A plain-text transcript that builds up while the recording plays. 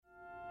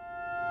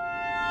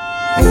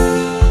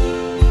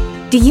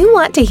Do you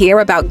want to hear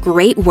about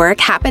great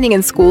work happening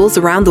in schools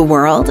around the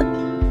world?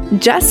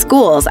 Just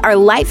Schools are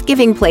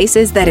life-giving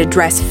places that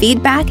address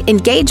feedback,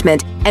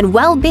 engagement, and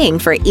well-being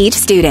for each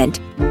student.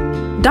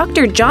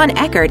 Dr. John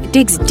Eckert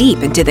digs deep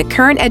into the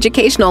current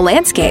educational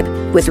landscape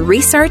with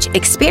research,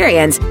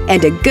 experience,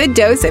 and a good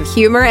dose of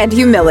humor and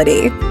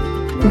humility.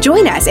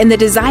 Join us in the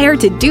desire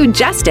to do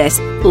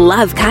justice,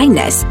 love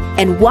kindness,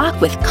 and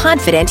walk with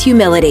confident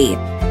humility.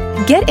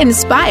 Get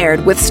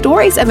inspired with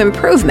stories of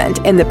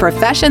improvement in the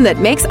profession that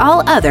makes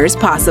all others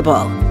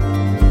possible.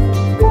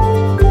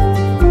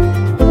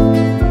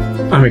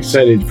 I'm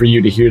excited for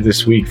you to hear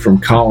this week from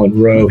Colin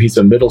Rowe. He's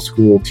a middle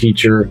school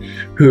teacher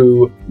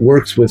who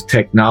works with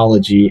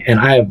technology, and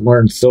I have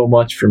learned so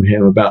much from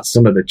him about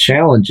some of the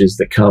challenges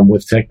that come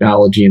with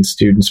technology and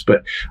students.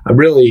 But I'm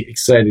really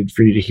excited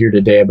for you to hear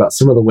today about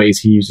some of the ways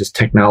he uses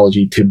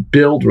technology to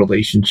build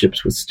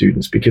relationships with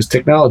students, because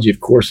technology, of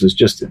course, is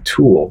just a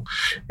tool.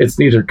 It's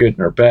neither good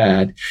nor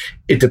bad.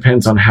 It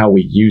depends on how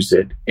we use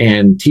it,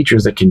 and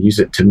teachers that can use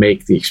it to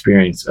make the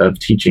experience of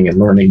teaching and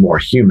learning more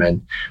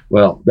human,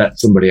 well,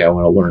 that's somebody I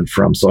want to learn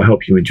from. So I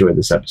hope you enjoy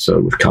this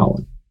episode with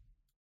Colin.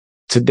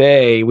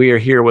 Today, we are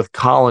here with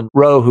Colin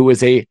Rowe, who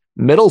is a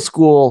middle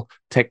school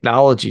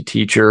technology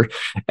teacher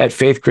at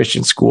Faith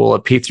Christian School, a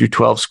P through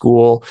 12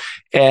 school,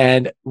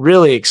 and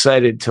really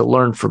excited to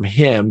learn from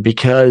him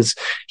because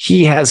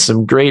he has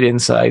some great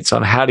insights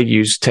on how to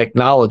use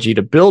technology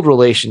to build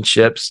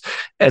relationships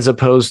as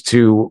opposed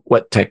to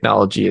what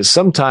technology is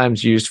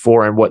sometimes used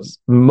for and what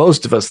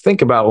most of us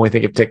think about when we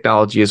think of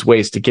technology as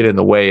ways to get in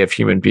the way of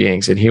human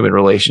beings and human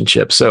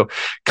relationships. So,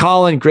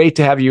 Colin, great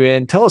to have you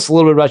in. Tell us a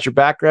little bit about your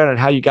background and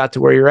how you got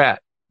to where you're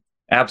at.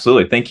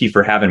 Absolutely. Thank you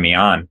for having me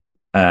on.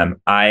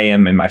 I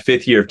am in my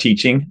fifth year of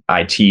teaching.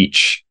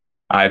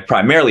 I've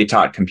primarily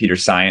taught computer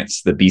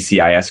science, the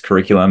BCIS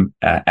curriculum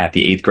at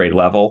the 8th grade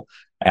level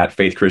at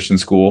Faith Christian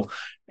School.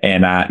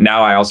 And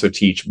now I also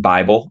teach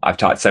Bible. I've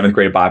taught 7th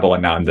grade Bible,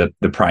 and now I'm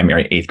the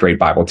primary 8th grade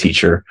Bible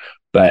teacher.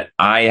 But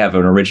I have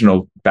an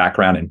original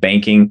background in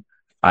banking.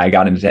 I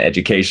got into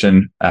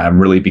education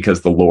really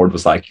because the Lord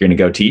was like, "You're going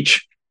to go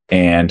teach."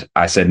 And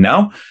I said,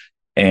 "No."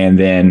 And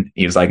then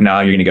he was like, "No,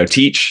 you're going to go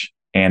teach."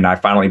 And I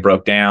finally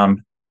broke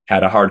down,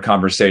 had a hard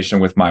conversation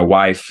with my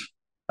wife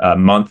a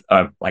month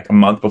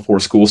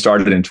before school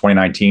started in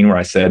 2019, where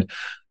I said,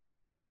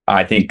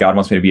 "I think God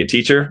wants me to be a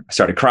teacher." I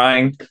started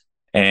crying,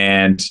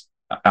 and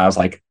I was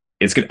like,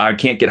 I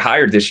can't get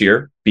hired this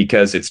year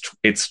because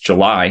it's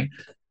July.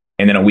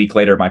 And then a week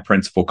later, my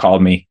principal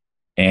called me,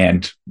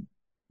 and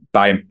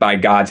by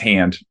God's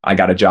hand, I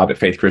got a job at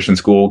Faith Christian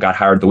School, got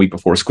hired the week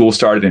before school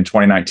started in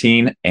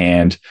 2019,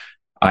 and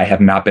I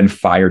have not been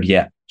fired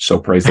yet. So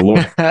praise the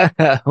Lord.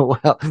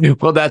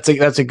 well, that's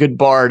a good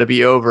bar to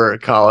be over,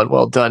 Colin.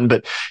 Well done.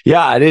 But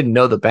yeah, I didn't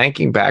know the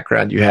banking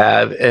background you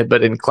have,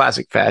 but in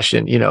classic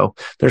fashion,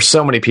 there's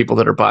so many people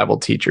that are Bible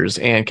teachers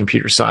and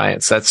computer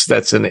science.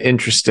 That's an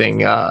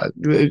interesting,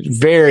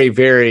 very,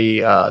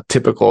 very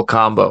typical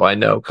combo, I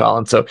know,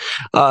 Colin. So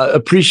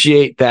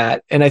appreciate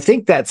that. And I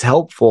think that's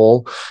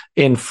helpful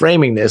in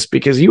framing this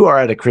because you are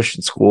at a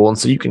Christian school. And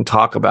so you can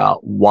talk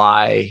about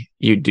why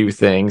you do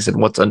things and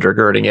what's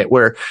undergirding it,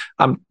 where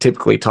I'm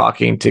typically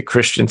talking to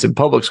Christians in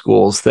public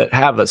schools that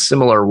have a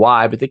similar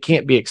why, but they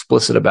can't be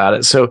explicit about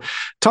it. So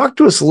talk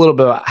to us a little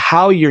bit about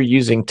how you're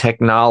using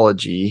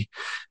technology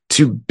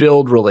to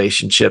build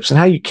relationships and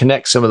how you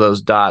connect some of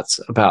those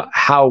dots about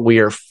how we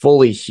are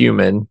fully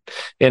human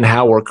and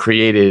how we're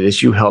created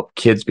as you help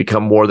kids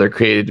become more they're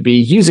created to be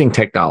using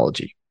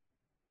technology.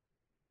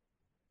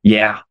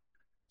 Yeah.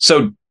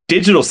 So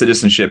digital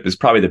citizenship is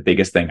probably the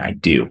biggest thing I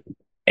do.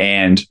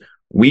 And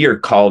we are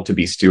called to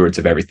be stewards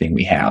of everything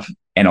we have.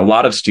 And a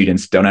lot of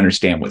students don't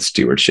understand what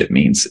stewardship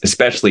means,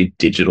 especially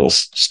digital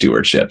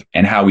stewardship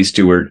and how we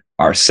steward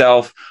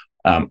ourselves,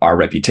 our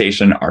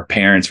reputation, our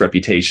parents'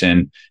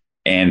 reputation,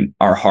 and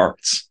our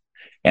hearts.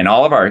 And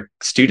all of our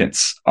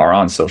students are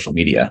on social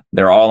media.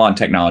 They're all on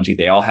technology.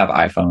 They all have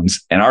iPhones.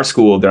 In our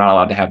school, they're not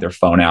allowed to have their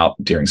phone out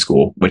during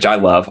school, which I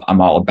love.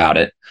 I'm all about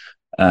it.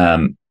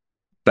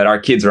 But our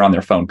kids are on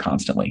their phone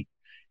constantly.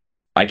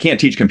 I can't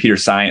teach computer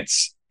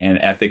science and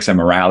ethics and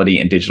morality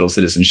and digital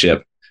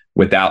citizenship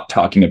without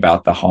talking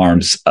about the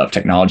harms of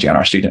technology on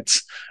our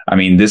students. I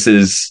mean,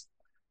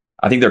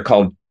 I think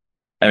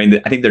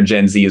they're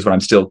Gen Z is what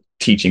I'm still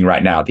teaching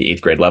right now at the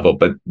 8th grade level,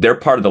 but they're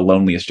part of the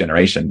loneliest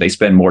generation. They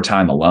spend more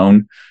time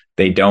alone.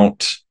 They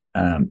don't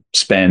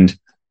spend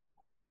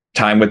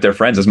time with their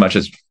friends as much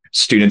as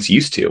students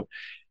used to.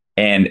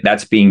 And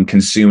that's being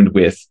consumed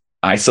with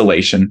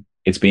isolation.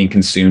 It's being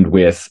consumed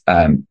with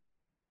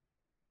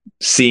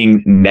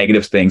seeing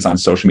negative things on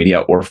social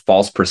media or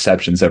false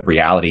perceptions of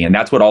reality. And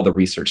that's what all the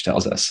research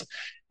tells us.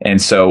 And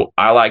so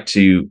I like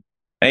to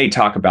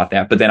talk about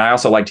that, but then I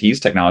also like to use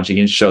technology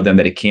and show them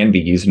that it can be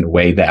used in a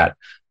way that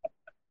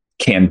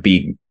can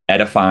be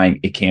edifying.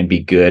 It can be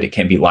good. It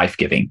can be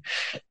life-giving.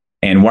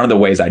 And one of the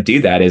ways I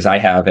do that is I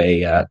have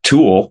a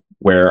tool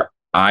where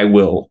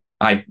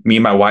me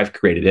and my wife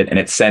created it, and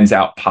it sends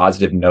out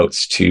positive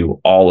notes to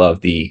all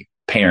of the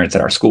parents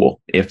at our school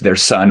if their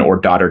son or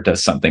daughter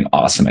does something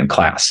awesome in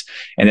class.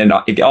 And then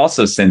it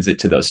also sends it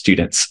to those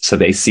students so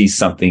they see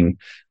something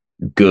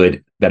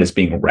good that is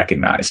being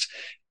recognized.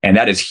 And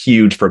that is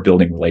huge for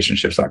building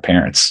relationships with our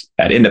parents.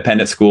 At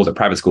independent schools, at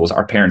private schools,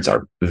 our parents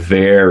are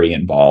very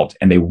involved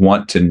and they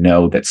want to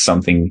know that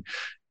something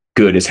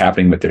good is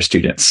happening with their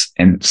students.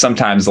 And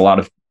sometimes a lot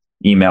of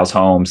emails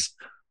homes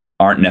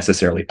aren't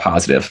necessarily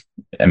positive.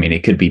 I mean,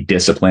 it could be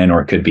discipline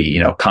or it could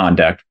be,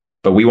 conduct,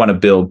 but we want to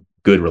build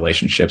good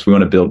relationships. We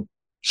want to build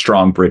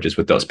strong bridges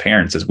with those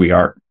parents as we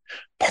are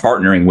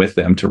partnering with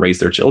them to raise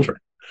their children.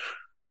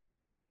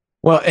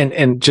 Well,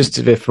 and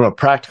just from a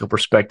practical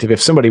perspective,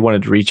 if somebody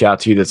wanted to reach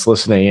out to you that's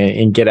listening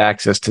and get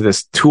access to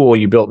this tool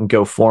you built in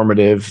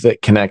GoFormative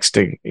that connects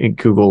to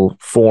Google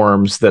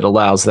Forms that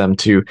allows them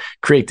to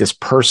create this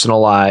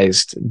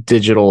personalized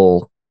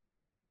digital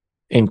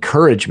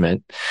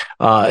encouragement,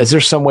 is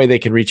there some way they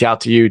can reach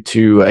out to you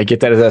to get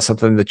that? Is that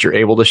something that you're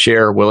able to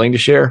share or willing to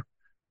share?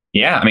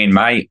 Yeah. I mean,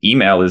 my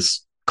email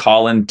is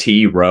Colin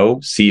T. Rowe,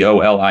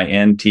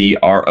 COLINTROE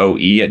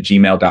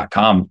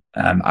 @gmail.com.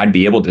 I'd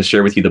be able to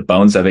share with you the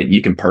bones of it.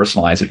 You can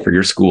personalize it for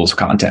your school's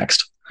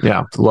context.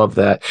 Yeah, love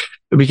that.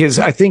 Because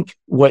I think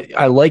what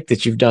I like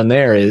that you've done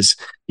there is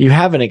you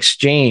haven't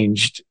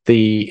exchanged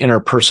the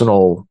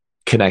interpersonal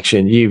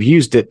connection. You've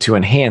used it to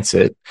enhance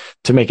it,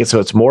 to make it so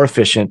it's more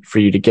efficient for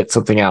you to get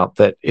something out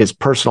that is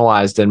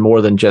personalized and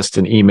more than just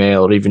an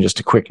email or even just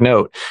a quick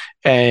note.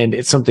 And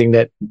it's something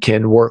that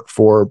can work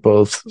for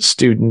both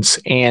students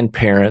and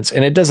parents.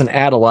 And it doesn't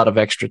add a lot of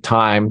extra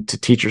time to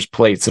teachers'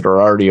 plates that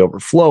are already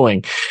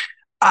overflowing.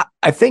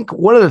 I think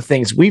one of the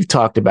things we've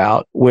talked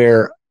about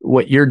where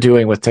what you're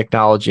doing with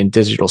technology and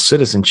digital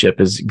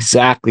citizenship is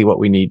exactly what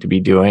we need to be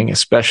doing,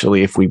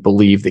 especially if we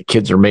believe that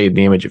kids are made in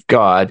the image of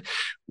God.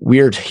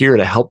 We're here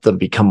to help them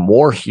become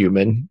more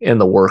human in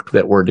the work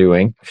that we're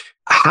doing.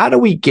 How do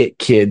we get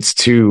kids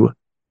to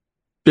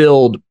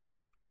build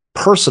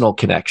personal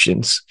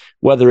connections,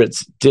 whether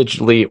it's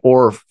digitally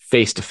or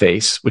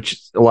face-to-face, which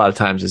a lot of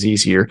times is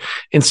easier,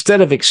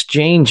 instead of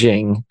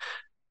exchanging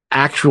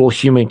actual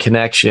human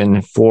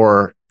connection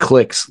for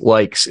clicks,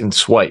 likes, and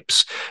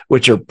swipes,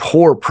 which are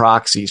poor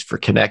proxies for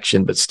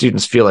connection, but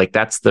students feel like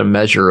that's the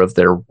measure of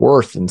their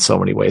worth in so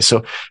many ways.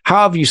 So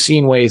how have you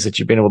seen ways that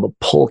you've been able to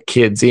pull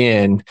kids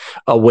in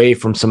away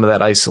from some of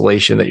that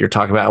isolation that you're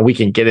talking about? And we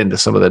can get into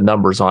some of the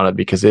numbers on it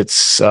because it's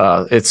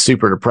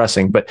super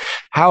depressing, but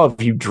how have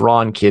you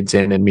drawn kids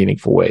in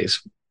meaningful ways?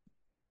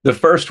 The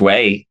first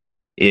way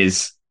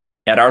is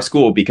at our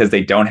school, because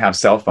they don't have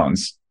cell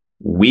phones,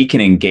 we can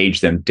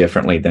engage them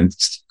differently than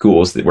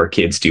schools where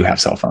kids do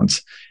have cell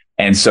phones.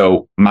 And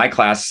so my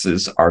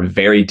classes are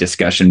very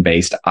discussion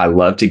based. I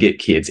love to get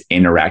kids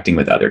interacting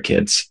with other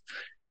kids,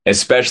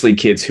 especially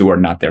kids who are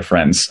not their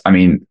friends. I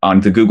mean,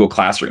 on the Google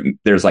Classroom,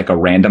 there's like a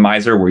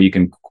randomizer where you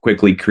can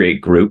quickly create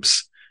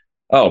groups.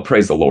 Oh,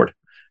 praise the Lord.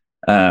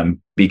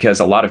 Because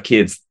a lot of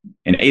kids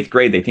in 8th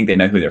grade, they think they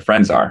know who their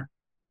friends are.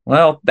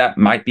 Well, that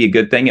might be a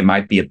good thing. It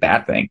might be a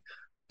bad thing.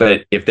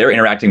 But if they're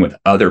interacting with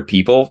other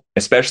people,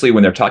 especially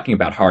when they're talking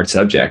about hard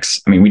subjects,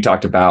 I mean, we're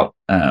talking about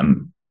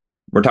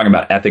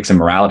ethics and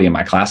morality in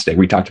my class today.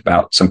 We talked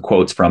about some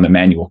quotes from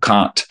Immanuel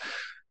Kant,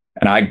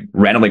 and I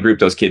randomly grouped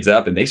those kids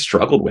up and they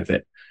struggled with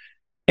it.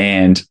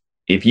 And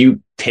if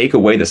you take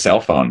away the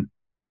cell phone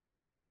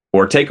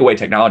or take away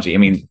technology, I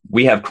mean,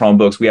 we have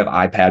Chromebooks, we have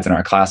iPads in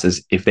our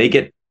classes. If they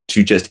get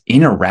to just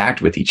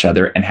interact with each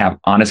other and have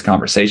honest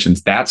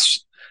conversations,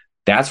 that's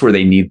where that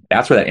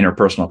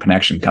interpersonal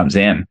connection comes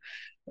in.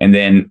 And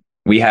then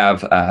we'll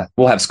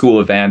have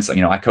school events.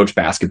 I coach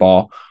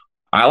basketball.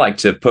 I like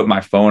to put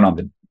my phone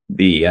on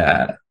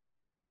the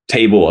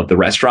table of the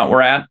restaurant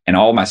we're at, and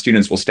all my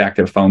students will stack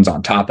their phones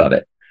on top of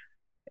it.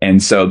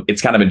 And so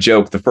it's kind of a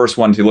joke. The first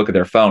one to look at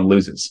their phone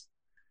loses.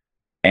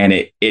 And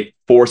it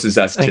forces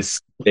us to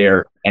sit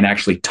there and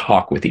actually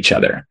talk with each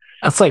other.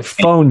 That's like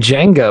phone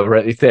Jenga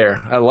right there.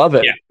 I love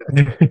it. Yeah.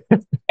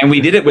 And we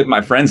did it with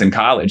my friends in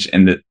college,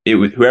 and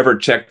whoever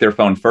checked their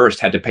phone first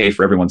had to pay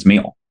for everyone's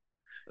meal.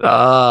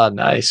 Ah,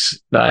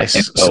 nice.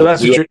 So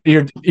that's what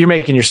you're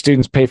making your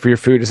students pay for your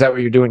food. Is that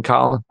what you're doing,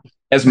 Colin?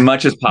 As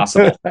much as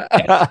possible.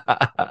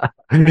 I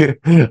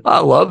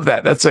love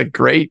that. That's a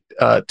great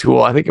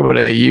tool. I think I'm going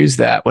to use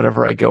that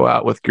whenever I go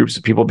out with groups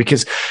of people,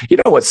 because you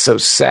know what's so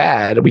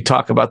sad? We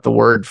talk about the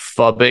word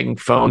phubbing,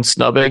 phone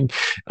snubbing,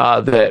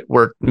 that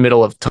we're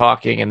middle of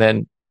talking and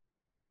then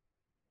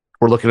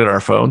we're looking at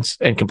our phones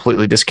and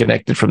completely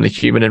disconnected from the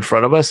human in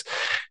front of us.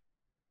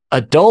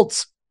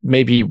 Adults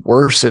may be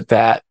worse at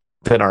that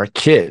than our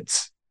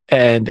kids.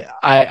 And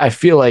I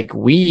feel like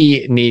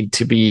we need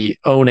to be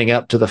owning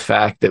up to the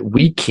fact that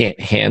we can't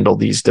handle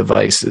these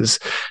devices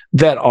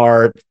that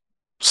are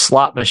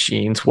slot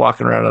machines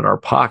walking around in our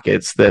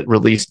pockets that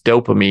release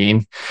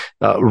dopamine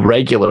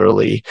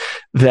regularly,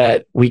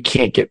 that we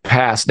can't get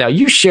past. Now,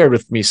 you shared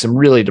with me some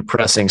really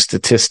depressing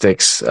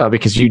statistics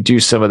because you do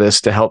some of this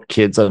to help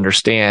kids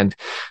understand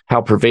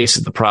how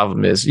pervasive the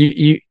problem is.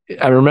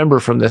 I remember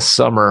from this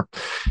summer,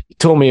 you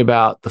told me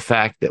about the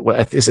fact that,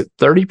 is it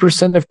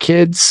 30% of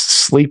kids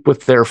sleep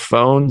with their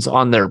phones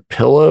on their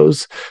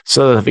pillows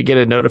so that if they get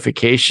a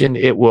notification,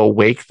 it will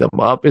wake them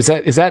up? Is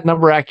that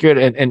number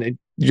accurate? And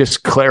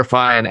just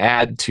clarify and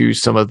add to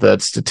some of the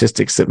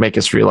statistics that make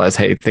us realize,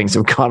 hey, things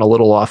have gone a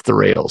little off the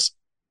rails.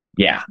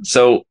 Yeah.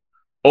 So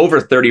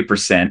over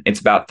 30%, it's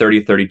about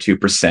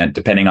 32%,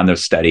 depending on their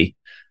study,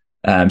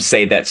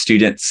 say that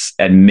students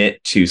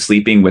admit to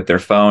sleeping with their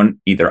phone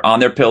either on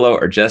their pillow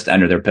or just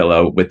under their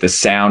pillow with the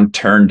sound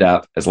turned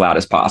up as loud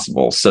as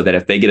possible so that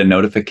if they get a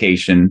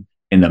notification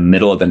in the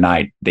middle of the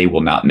night, they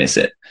will not miss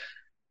it.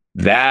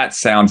 That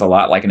sounds a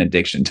lot like an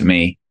addiction to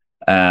me,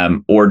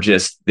 or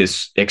just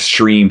this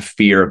extreme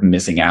fear of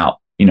missing out,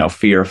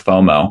 fear of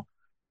FOMO.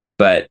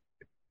 But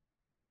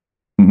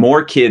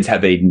more kids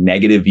have a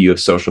negative view of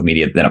social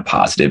media than a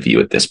positive view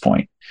at this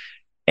point.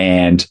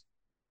 And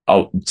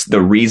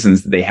the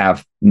reasons they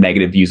have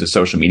negative views of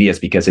social media is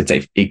because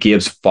it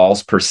gives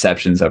false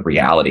perceptions of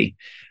reality.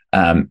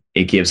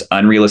 It gives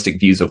unrealistic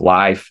views of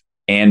life,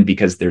 and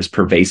because there's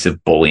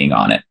pervasive bullying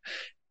on it.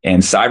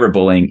 And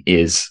cyberbullying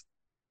is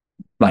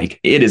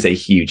it is a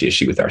huge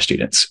issue with our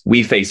students.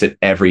 We face it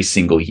every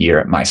single year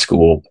at my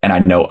school, and I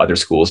know other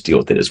schools deal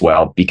with it as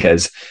well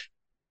because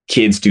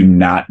kids do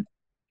not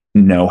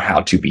know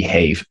how to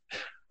behave.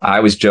 I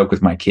always joke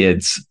with my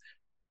kids,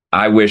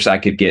 I wish I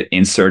could get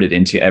inserted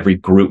into every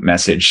group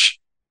message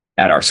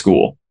at our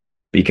school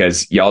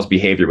because y'all's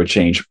behavior would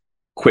change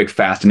quick,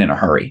 fast, and in a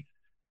hurry.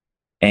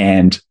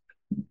 And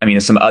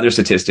some other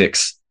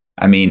statistics.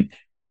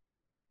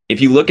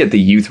 If you look at the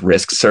youth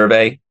risk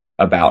survey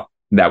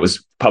that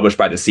was published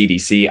by the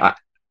CDC,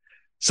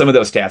 some of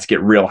those stats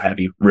get real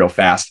heavy, real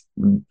fast.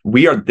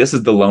 This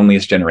is the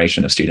loneliest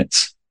generation of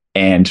students.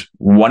 And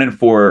 1 in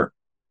 4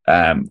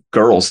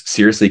 girls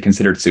seriously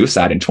considered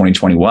suicide in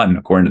 2021,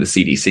 according to the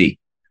CDC.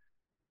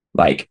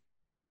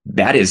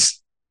 That is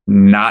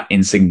not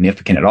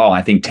insignificant at all.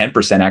 I think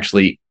 10%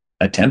 actually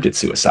attempted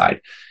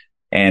suicide.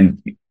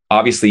 And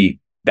obviously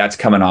that's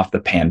coming off the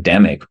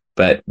pandemic.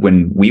 But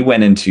when we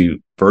went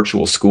into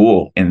virtual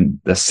school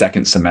in the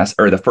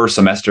first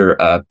semester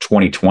of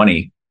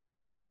 2020,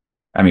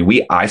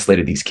 we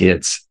isolated these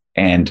kids.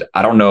 And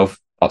I don't know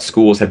if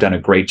schools have done a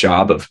great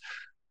job of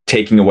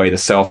taking away the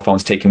cell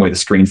phones, taking away the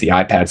screens, the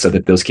iPads, so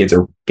that those kids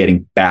are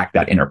getting back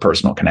that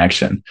interpersonal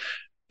connection.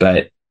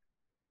 But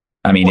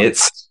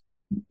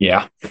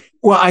yeah.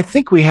 Well, I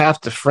think we have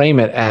to frame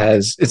it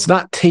as it's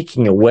not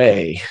taking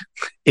away,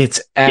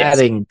 it's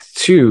adding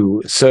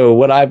to. So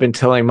what I've been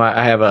telling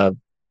I have a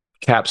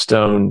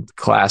capstone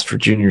class for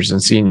juniors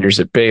and seniors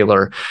at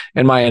Baylor.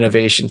 And my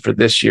innovation for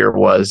this year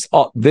was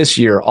all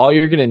you're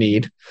going to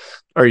need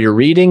are your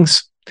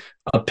readings,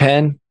 a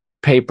pen,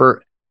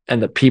 paper,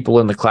 and the people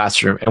in the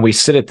classroom. And we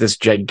sit at this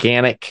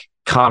gigantic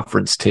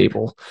conference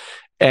table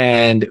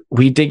and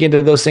we dig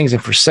into those things.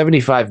 And for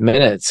 75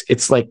 minutes,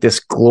 it's like this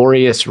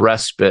glorious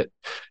respite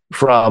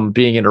from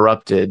being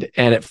interrupted.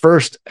 And at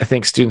first, I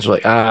think students were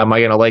like, am I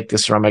going to like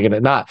this or am I going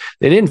to not?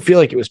 They didn't feel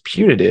like it was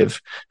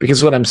punitive,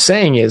 because what I'm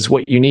saying is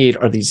what you need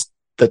are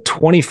the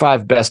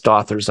 25 best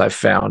authors I've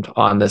found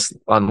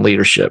on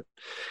leadership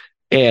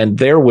and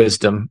their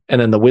wisdom,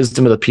 and then the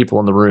wisdom of the people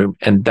in the room.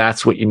 And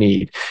that's what you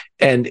need.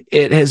 And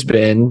it has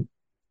been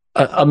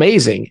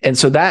amazing. And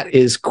so that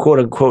is quote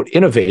unquote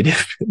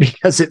innovative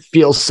because it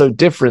feels so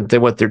different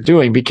than what they're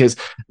doing, because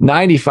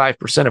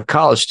 95% of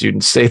college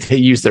students say they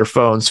use their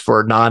phones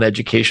for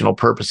non-educational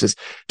purposes.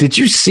 Did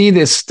you see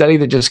this study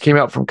that just came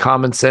out from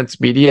Common Sense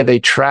Media? They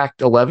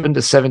tracked 11 to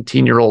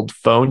 17-year-old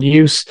phone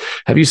use.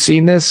 Have you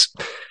seen this?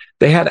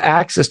 They had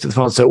access to the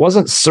phone. So it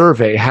wasn't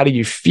survey, how do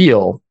you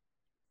feel?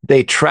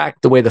 They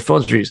tracked the way the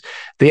phones are used.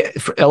 The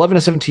 11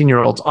 to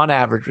 17-year-olds on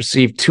average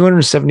received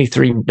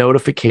 273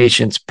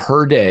 notifications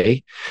per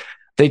day.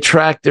 They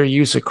tracked their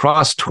use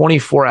across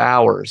 24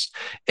 hours.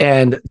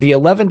 And the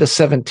 11 to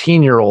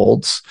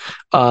 17-year-olds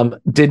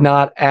did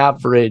not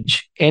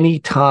average any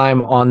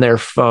time on their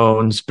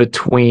phones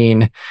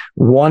between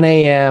 1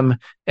 a.m.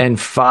 and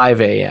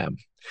 5 a.m.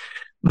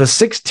 The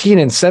 16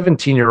 and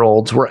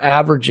 17-year-olds were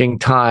averaging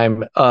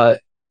time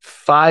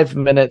 5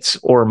 minutes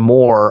or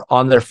more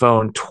on their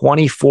phone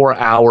 24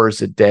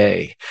 hours a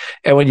day.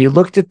 And when you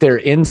looked at their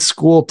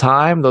in-school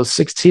time, those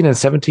 16 and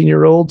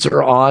 17-year-olds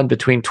are on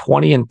between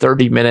 20 and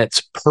 30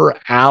 minutes per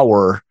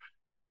hour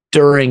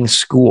during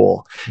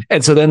school.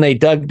 And so then they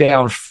dug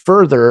down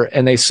further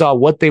and they saw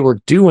what they were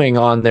doing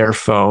on their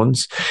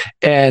phones.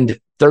 And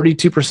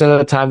 32% of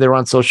the time they were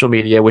on social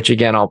media, which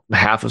again,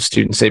 half of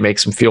students say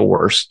makes them feel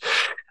worse.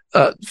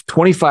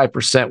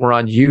 25% were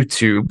on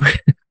YouTube.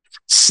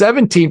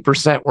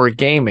 17% were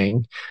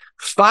gaming,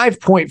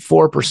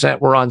 5.4%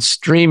 were on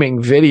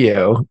streaming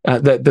video.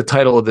 The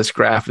title of this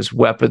graph is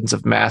Weapons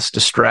of Mass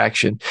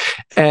Distraction.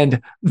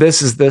 And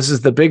this is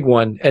the big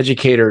one.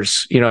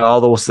 Educators,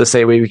 although they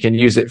say we can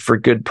use it for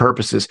good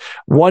purposes,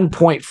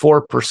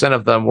 1.4%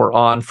 of them were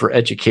on for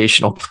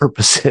educational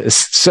purposes.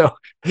 So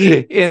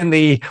in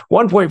the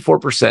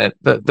 1.4%,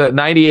 the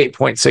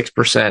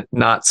 98.6%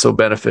 not so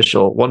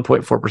beneficial,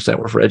 1.4%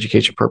 were for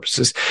education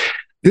purposes.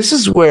 This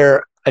is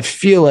where I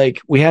feel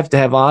like we have to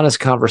have honest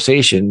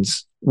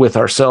conversations with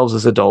ourselves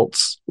as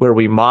adults, where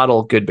we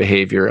model good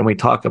behavior and we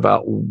talk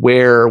about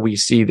where we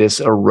see this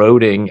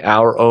eroding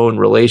our own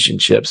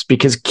relationships,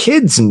 because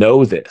kids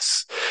know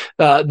this.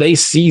 They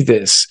see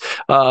this.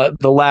 The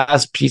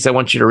last piece I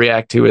want you to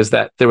react to is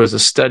that there was a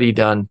study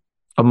done.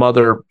 A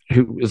mother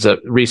who is a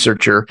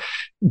researcher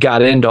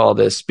got into all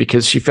this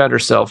because she found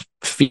herself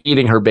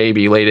feeding her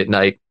baby late at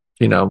night.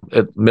 At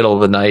the middle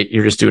of the night,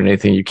 you're just doing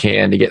anything you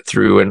can to get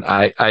through. And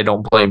I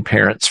don't blame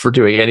parents for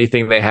doing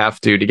anything they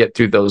have to get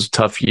through those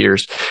tough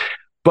years.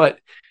 But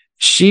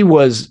she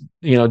was,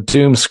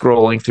 doom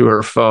scrolling through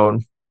her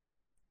phone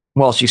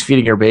while she's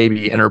feeding her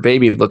baby, and her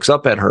baby looks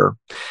up at her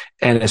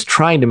and is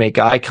trying to make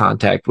eye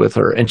contact with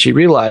her. And she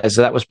realized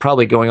that was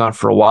probably going on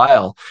for a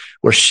while,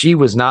 where she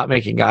was not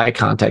making eye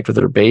contact with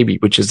her baby,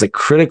 which is a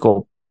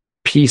critical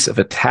piece of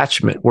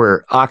attachment,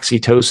 where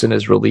oxytocin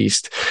is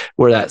released,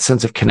 where that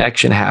sense of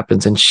connection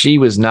happens. And she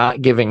was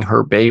not giving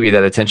her baby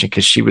that attention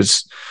because she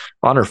was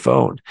on her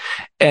phone.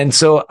 And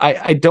so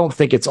I don't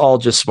think it's all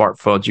just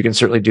smartphones. You can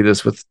certainly do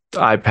this with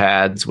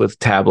iPads, with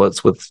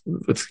tablets, with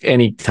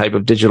any type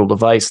of digital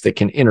device that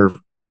can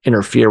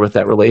interfere with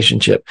that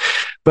relationship.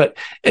 But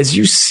as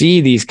you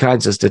see these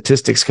kinds of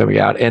statistics coming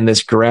out and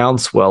this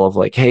groundswell of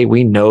like, hey,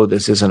 we know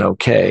this isn't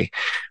okay.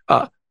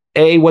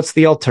 A, what's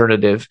the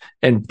alternative?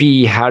 And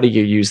B, how do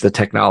you use the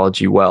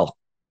technology well?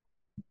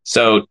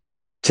 So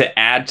to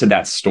add to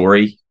that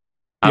story,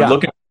 I'm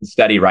looking at the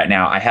study right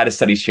now. I had a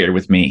study shared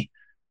with me.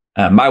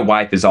 My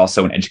wife is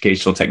also in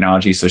educational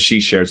technology, so she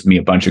shares with me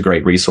a bunch of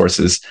great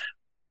resources.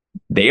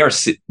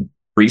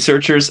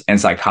 Researchers and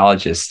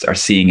psychologists are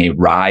seeing a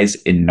rise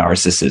in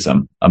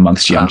narcissism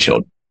amongst young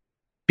children,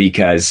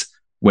 because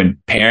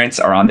when parents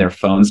are on their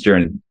phones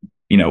during,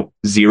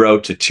 0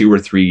 to 2 or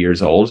 3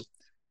 years old,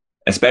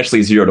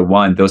 especially 0 to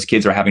 1, those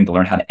kids are having to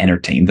learn how to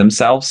entertain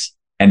themselves,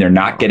 and they're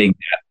not getting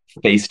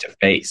that face to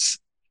face.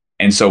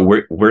 And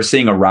so we're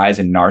seeing a rise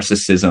in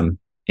narcissism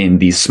in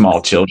these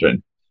small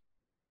children.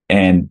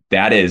 And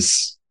that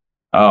is,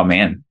 oh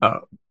man.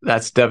 Oh,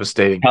 that's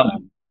devastating.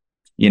 Coming.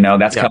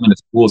 That's coming to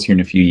schools here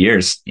in a few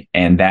years.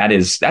 And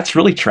that's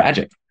really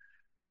tragic.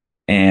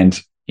 And,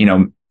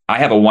 I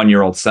have a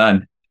 1-year-old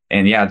son,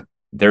 and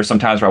there's some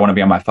times where I want to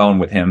be on my phone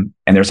with him,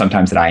 and there's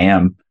sometimes that I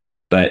am,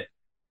 but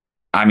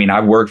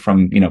I work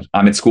from,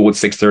 I'm at school at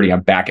 6:30.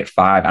 I'm back at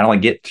 5. I only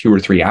get 2 or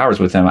 3 hours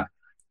with him.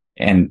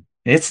 And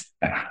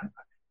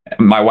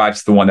my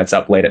wife's the one that's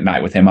up late at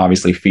night with him,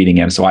 obviously feeding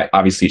him. So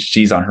obviously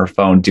she's on her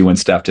phone doing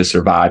stuff to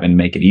survive and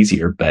make it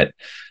easier. But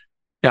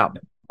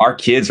our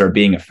kids are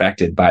being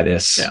affected by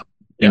this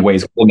in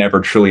ways we'll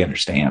never truly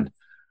understand.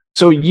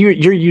 So you're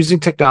using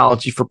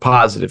technology for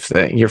positive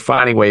things. You're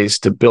finding ways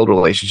to build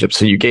relationships.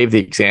 So you gave the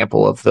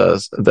example of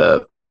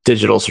the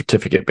digital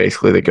certificate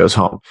basically that goes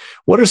home.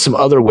 What are some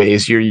other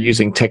ways you're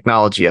using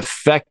technology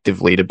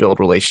effectively to build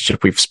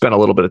relationship? We've spent a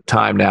little bit of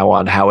time now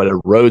on how it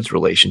erodes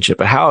relationship,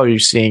 but how are you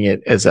seeing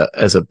it as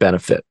a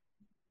benefit?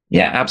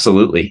 Yeah,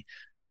 absolutely.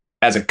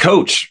 As a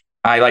coach,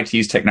 I like to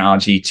use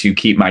technology to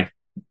keep my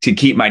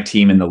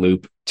team in the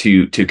loop,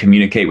 to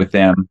communicate with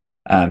them,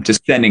 to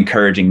send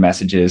encouraging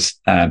messages.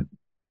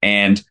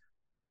 And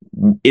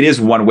it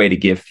is one way to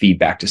give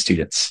feedback to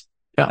students.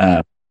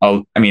 Yeah.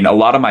 A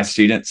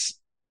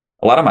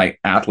lot of my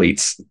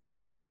athletes,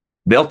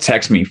 they'll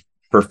text me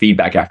for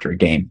feedback after a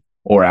game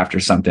or after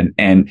something.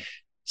 And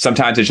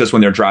sometimes it's just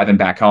when they're driving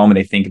back home and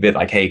they think of it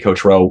like, hey,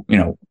 Coach Rowe,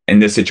 in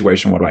this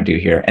situation, what do I do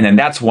here? And then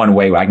that's one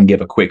way where I can give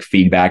a quick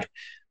feedback,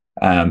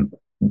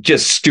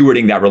 just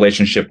stewarding that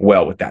relationship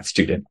well with that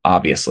student,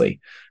 obviously.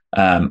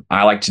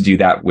 I like to do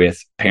that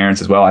with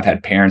parents as well. I've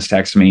had parents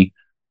text me.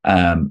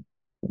 I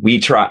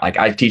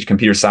teach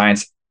computer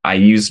science. I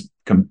use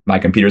my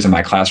computers in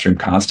my classroom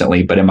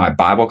constantly, but in my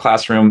Bible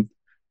classroom,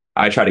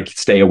 I try to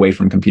stay away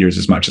from computers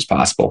as much as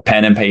possible.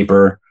 Pen and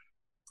paper,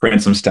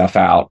 print some stuff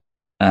out.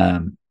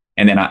 And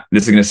then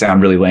this is going to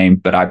sound really lame,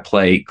 but I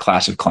play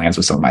Clash of Clans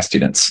with some of my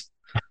students.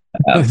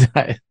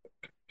 Nice.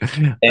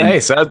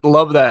 I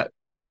love that.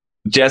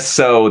 Just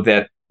so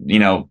that,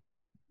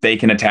 they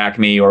can attack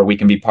me or we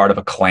can be part of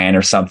a clan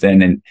or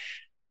something. And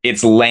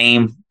it's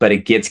lame, but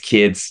it gets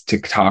kids to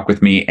talk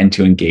with me and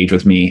to engage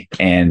with me.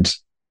 And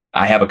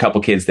I have a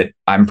couple kids that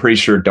I'm pretty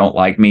sure don't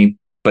like me,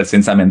 but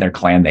since I'm in their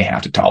clan, they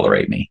have to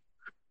tolerate me.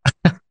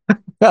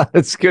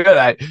 That's good.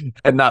 I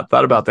had not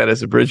thought about that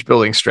as a bridge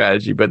building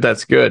strategy, but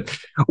that's good.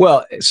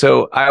 Well,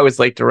 so I always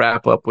like to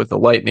wrap up with a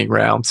lightning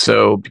round.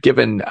 So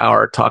given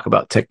our talk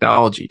about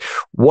technology,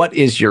 what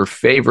is your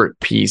favorite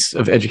piece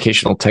of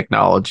educational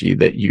technology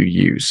that you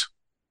use?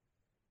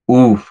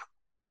 Ooh,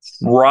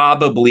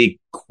 probably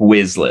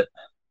Quizlet.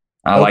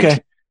 I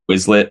like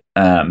Quizlet.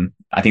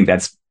 I think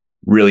that's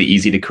really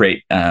easy to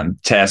create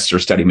tests or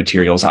study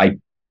materials. I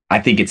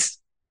think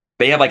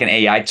they have like an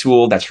AI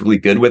tool that's really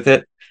good with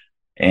it.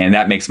 And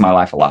that makes my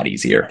life a lot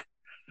easier.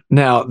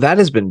 Now, that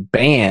has been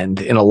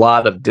banned in a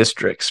lot of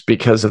districts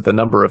because of the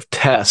number of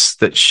tests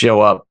that show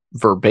up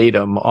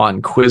verbatim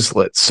on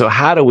Quizlet. So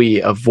how do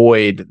we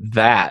avoid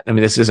that? I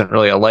mean, this isn't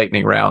really a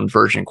lightning round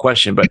version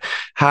question, but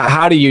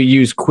how do you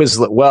use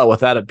Quizlet well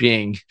without it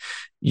being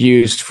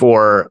used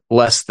for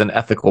less than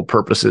ethical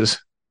purposes?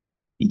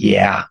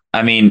 Yeah.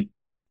 I mean,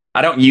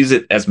 I don't use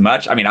it as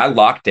much. I mean, I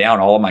lock down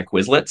all of my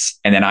Quizlets,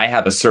 and then I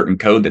have a certain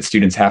code that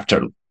students have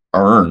to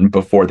earn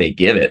before they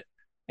give it.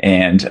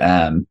 And,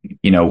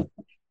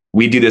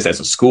 we do this as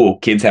a school.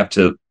 Kids have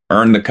to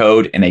earn the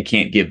code and they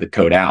can't give the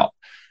code out.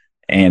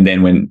 And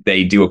then when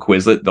they do a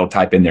Quizlet, they'll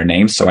type in their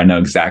name. So I know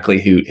exactly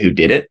who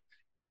did it.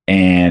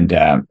 And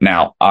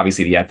now,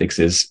 obviously, the ethics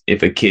is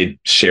if a kid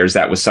shares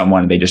that with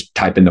someone and they just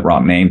type in the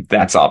wrong name,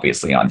 that's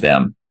obviously on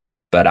them.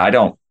 But I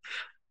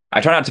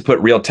try not to put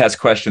real test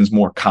questions,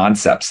 more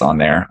concepts on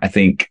there. I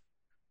think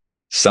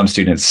some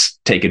students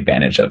take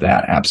advantage of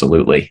that.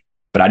 Absolutely.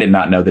 But I did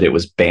not know that it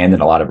was banned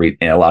in a lot of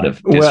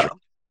districts. Well,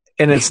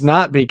 and it's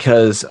not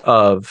because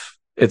of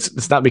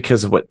it's not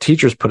because of what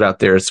teachers put out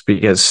there. It's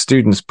because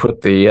students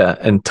put the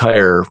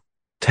entire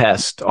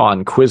test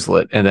on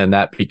Quizlet, and then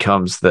that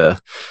becomes the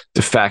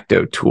de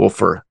facto tool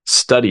for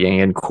studying,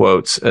 in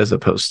quotes, as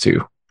opposed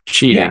to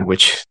cheating,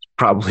 which is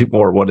probably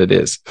more what it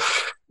is.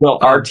 Well,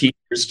 are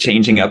teachers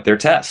changing up their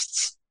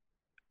tests?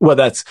 Well,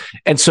 that's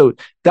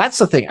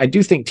the thing. I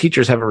do think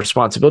teachers have a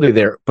responsibility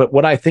there. But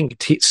what I think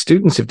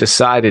students have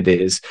decided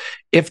is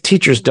if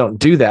teachers don't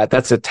do that,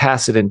 that's a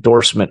tacit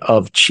endorsement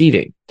of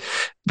cheating.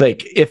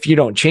 Like, if you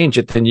don't change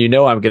it, then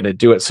I'm going to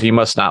do it. So you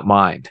must not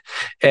mind.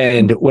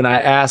 And when I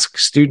ask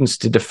students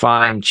to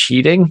define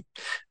cheating,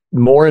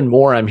 more and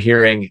more I'm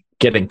hearing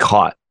getting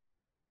caught.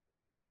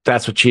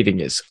 That's what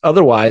cheating is.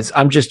 Otherwise,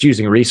 I'm just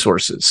using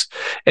resources.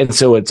 And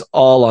so it's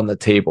all on the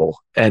table.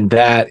 And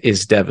that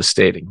is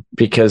devastating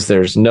because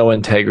there's no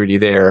integrity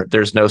there.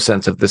 There's no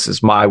sense of this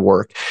is my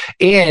work.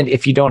 And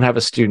if you don't have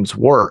a student's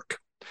work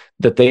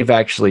that they've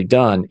actually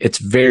done, it's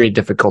very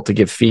difficult to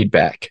give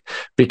feedback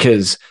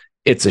because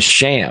it's a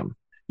sham.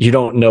 You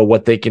don't know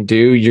what they can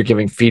do. You're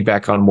giving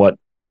feedback on what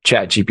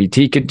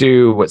ChatGPT could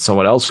do, what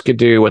someone else could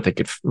do, what they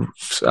could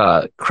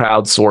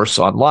crowdsource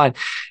online.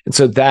 And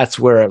so that's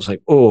where I was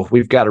like, oh,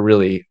 we've got to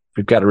really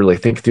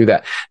think through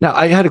that. Now,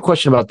 I had a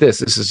question about this.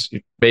 This is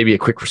maybe a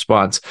quick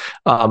response.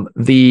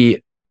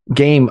 The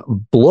game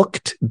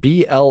Blooked,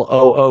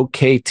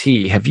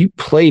 Blookt. Have you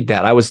played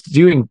that? I was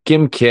doing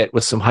Gimkit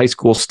with some high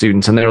school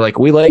students, and they're like,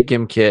 we like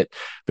Gimkit,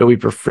 but we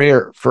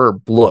prefer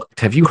Blooked.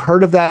 Have you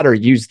heard of that or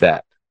used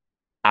that?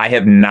 I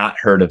have not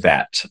heard of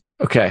that.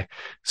 Okay.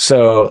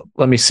 So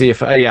let me see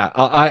if I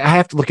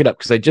have to look it up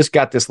because I just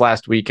got this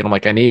last week and I'm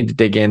like, I need to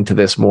dig into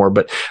this more,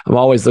 but I'm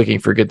always looking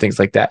for good things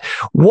like that.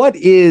 What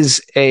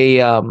is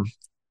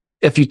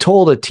if you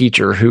told a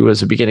teacher who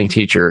is a beginning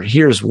teacher,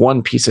 here's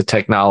one piece of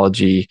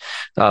technology,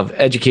 of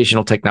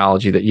educational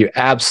technology that you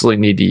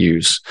absolutely need to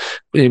use.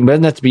 It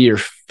doesn't have to be your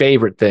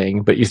favorite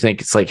thing, but you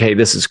think it's like, hey,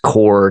 this is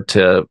core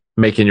to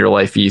making your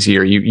life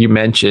easier. You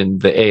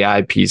mentioned the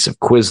AI piece of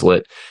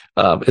Quizlet.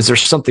 Is there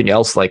something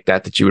else like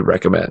that you would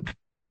recommend?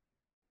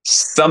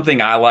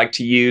 Something I like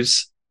to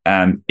use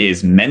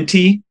is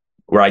Menti,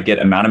 where I get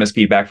anonymous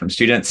feedback from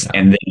students. Yeah.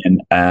 And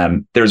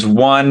then there's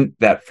one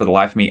that for the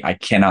life of me, I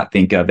cannot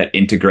think of that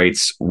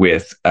integrates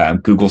with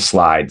Google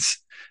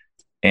Slides.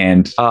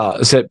 And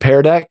is it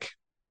Pear Deck?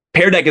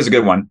 Pear Deck is a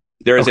good one.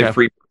 There is a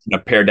free version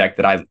of Pear Deck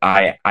that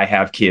I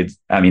have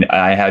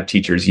I have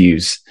teachers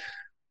use.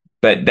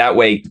 But that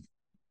way,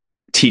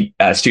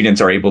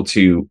 students are able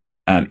to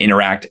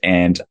interact,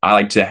 and I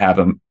like to have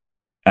them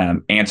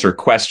answer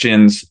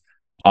questions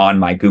on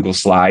my Google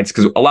Slides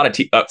because a lot of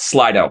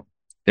Slido,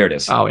 there it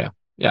is. Oh yeah,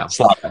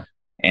 Slido,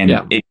 and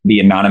it can be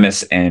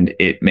anonymous, and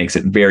it makes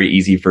it very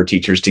easy for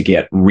teachers to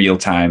get real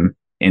time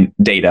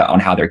data on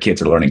how their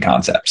kids are learning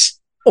concepts.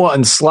 Well,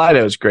 and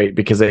Slido is great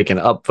because they can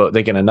upvote.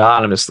 They can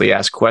anonymously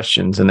ask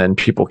questions, and then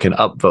people can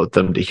upvote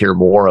them to hear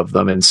more of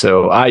them. And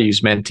so I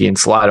use Menti and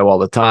Slido all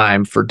the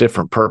time for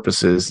different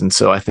purposes. And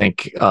so I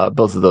think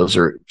both of those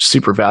are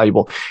super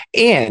valuable.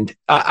 And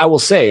I will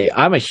say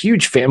I'm a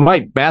huge fan.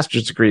 My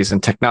master's degree is in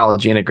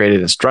technology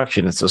integrated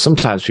instruction. And so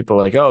sometimes people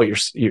are like, "Oh,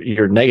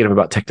 you're negative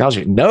about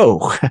technology."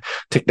 No,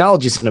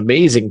 technology is an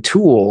amazing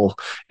tool,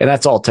 and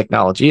that's all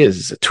technology is.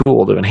 It's a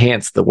tool to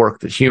enhance the work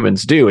that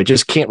humans do. It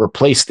just can't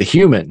replace the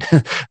human.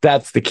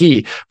 That's the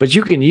key. But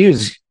you can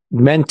use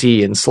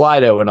Menti and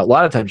Slido, and a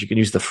lot of times you can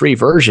use the free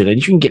version, and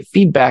you can get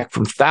feedback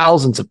from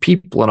thousands of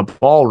people in a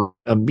ball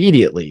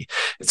immediately.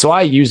 So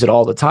I use it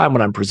all the time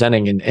when I'm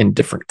presenting in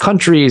different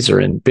countries or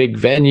in big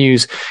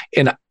venues,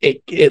 and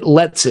it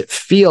lets it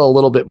feel a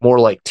little bit more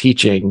like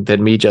teaching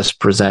than me just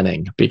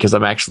presenting because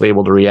I'm actually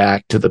able to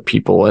react to the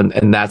people,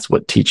 and that's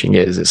what teaching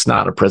is. It's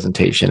not a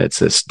presentation. It's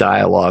this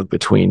dialogue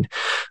between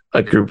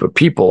a group of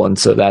people. And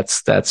so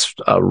that's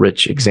a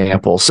rich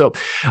example. So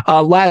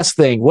last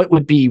thing, what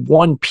would be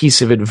one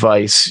piece of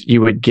advice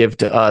you would give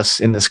to us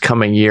in this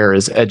coming year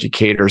as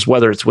educators,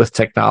 whether it's with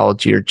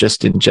technology or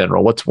just in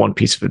general? What's one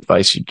piece of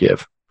advice you'd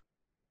give?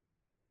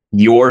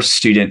 Your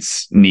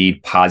students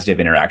need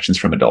positive interactions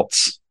from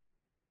adults,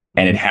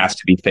 and it has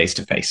to be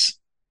face-to-face.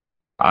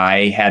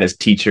 I had a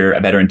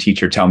veteran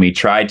teacher tell me,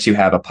 try to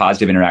have a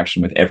positive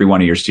interaction with every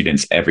one of your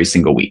students every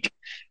single week.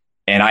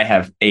 And I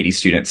have 80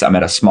 students. I'm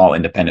at a small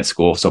independent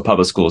school. So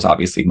public school is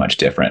obviously much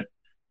different,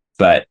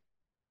 but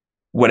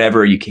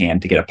whatever you can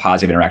to get a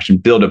positive interaction,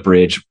 build a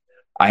bridge.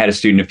 I had a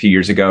student a few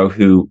years ago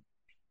who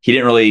he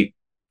wouldn't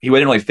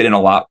really fit in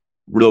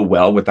real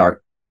well with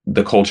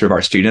the culture of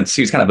our students.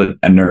 He was kind of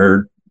a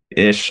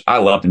nerd-ish. I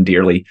loved him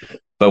dearly,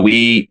 but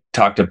we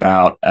talked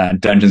about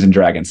Dungeons and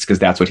Dragons because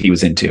that's what he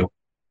was into.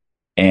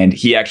 And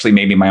he actually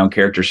made me my own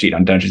character sheet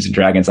on Dungeons and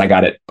Dragons. I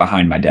got it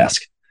behind my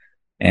desk.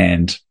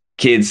 And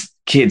kids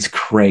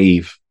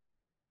crave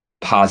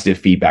positive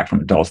feedback from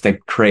adults. They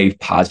crave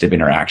positive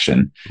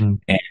interaction.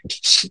 And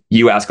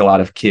you ask a lot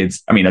of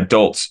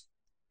adults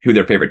who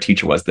their favorite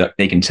teacher was, that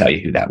they can tell you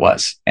who that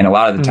was. And a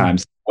lot of the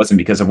times it wasn't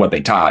because of what they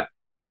taught.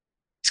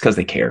 It's because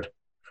they cared.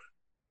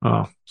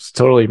 Oh, it's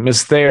totally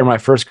Miss Thayer, my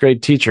first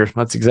grade teacher.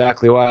 That's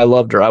exactly why I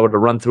loved her. I would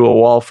have run through a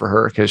wall for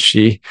her because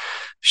she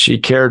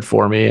cared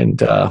for me.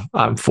 And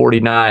I'm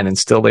 49 and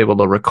still able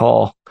to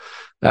recall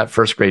that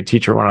first grade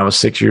teacher when I was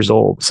 6 years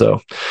old.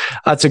 So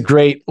that's a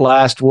great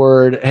last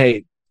word.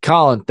 Hey,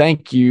 Colin,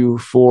 thank you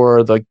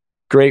for the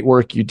great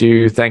work you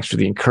do. Thanks for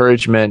the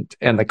encouragement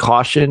and the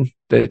caution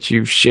that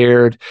you've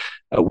shared.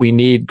 We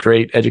need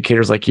great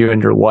educators like you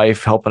and your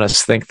wife helping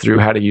us think through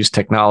how to use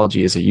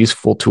technology as a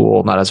useful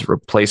tool, not as a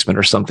replacement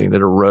or something that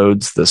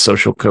erodes the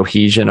social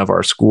cohesion of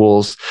our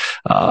schools.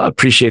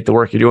 Appreciate the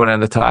work you're doing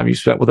and the time you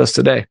spent with us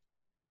today.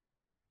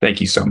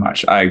 Thank you so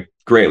much. I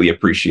greatly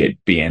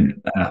appreciate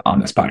being on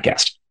this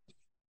podcast.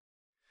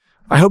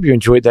 I hope you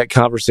enjoyed that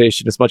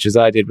conversation as much as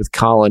I did with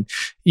Colin.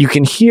 You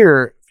can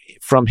hear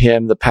from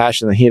him the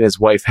passion that he and his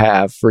wife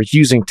have for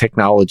using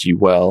technology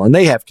well. And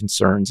they have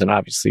concerns, and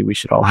obviously we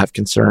should all have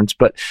concerns.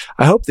 But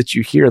I hope that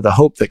you hear the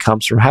hope that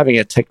comes from having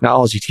a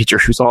technology teacher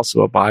who's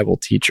also a Bible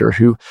teacher,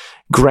 who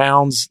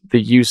grounds the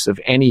use of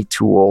any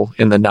tool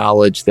in the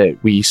knowledge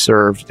that we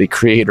serve the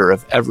creator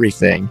of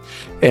everything.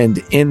 And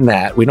in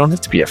that, we don't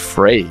have to be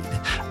afraid,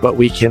 but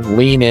we can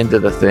lean into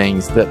the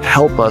things that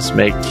help us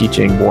make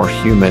teaching more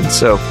human.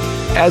 So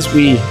as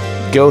we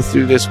go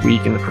through this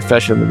week in the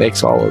profession that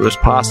makes all of this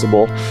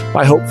possible,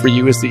 my hope for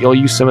you is that you'll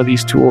use some of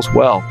these tools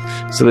well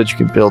so that you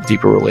can build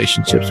deeper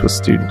relationships with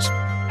students.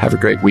 Have a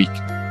great week.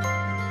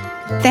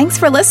 Thanks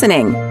for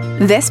listening.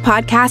 This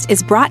podcast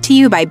is brought to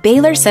you by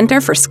Baylor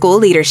Center for School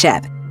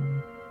Leadership.